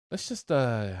Let's just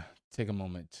take a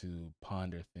moment to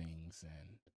ponder things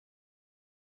and,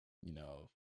 you know,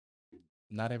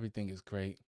 not everything is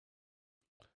great,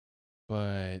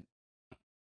 but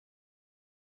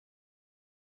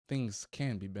things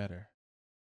can be better.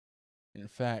 In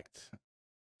fact,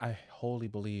 I wholly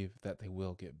believe that they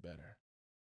will get better.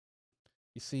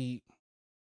 You see,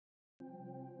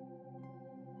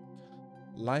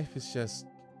 life is just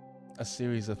a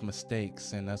series of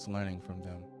mistakes and us learning from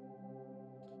them.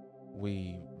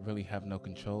 We really have no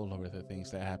control over the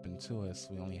things that happen to us.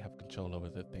 We only have control over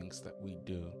the things that we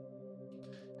do.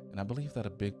 And I believe that a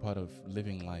big part of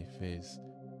living life is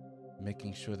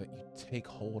making sure that you take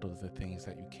hold of the things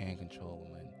that you can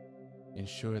control and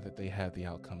ensure that they have the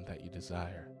outcome that you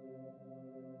desire.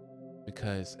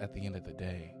 Because at the end of the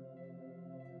day,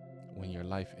 when your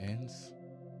life ends,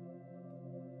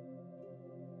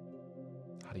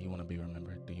 how do you want to be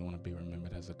remembered? Do you want to be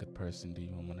remembered as a good person? Do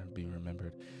you want to be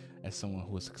remembered as someone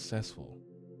who is successful?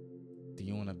 Do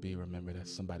you want to be remembered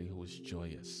as somebody who is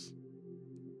joyous?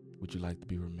 Would you like to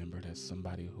be remembered as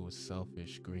somebody who is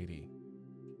selfish, greedy,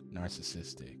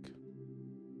 narcissistic?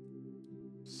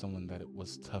 Someone that it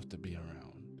was tough to be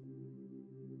around?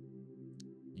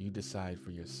 You decide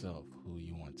for yourself who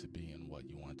you want to be and what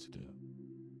you want to do.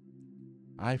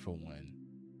 I, for one,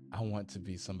 I want to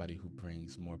be somebody who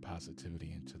brings more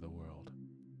positivity into the world.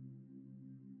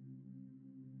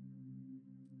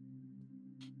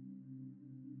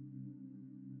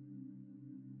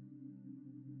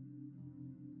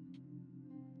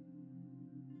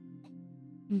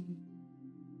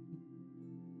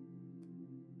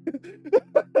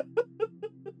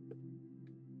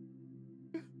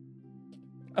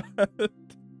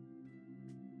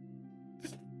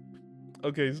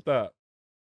 Okay, stop.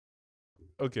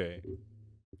 Okay.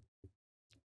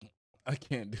 I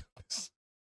can't do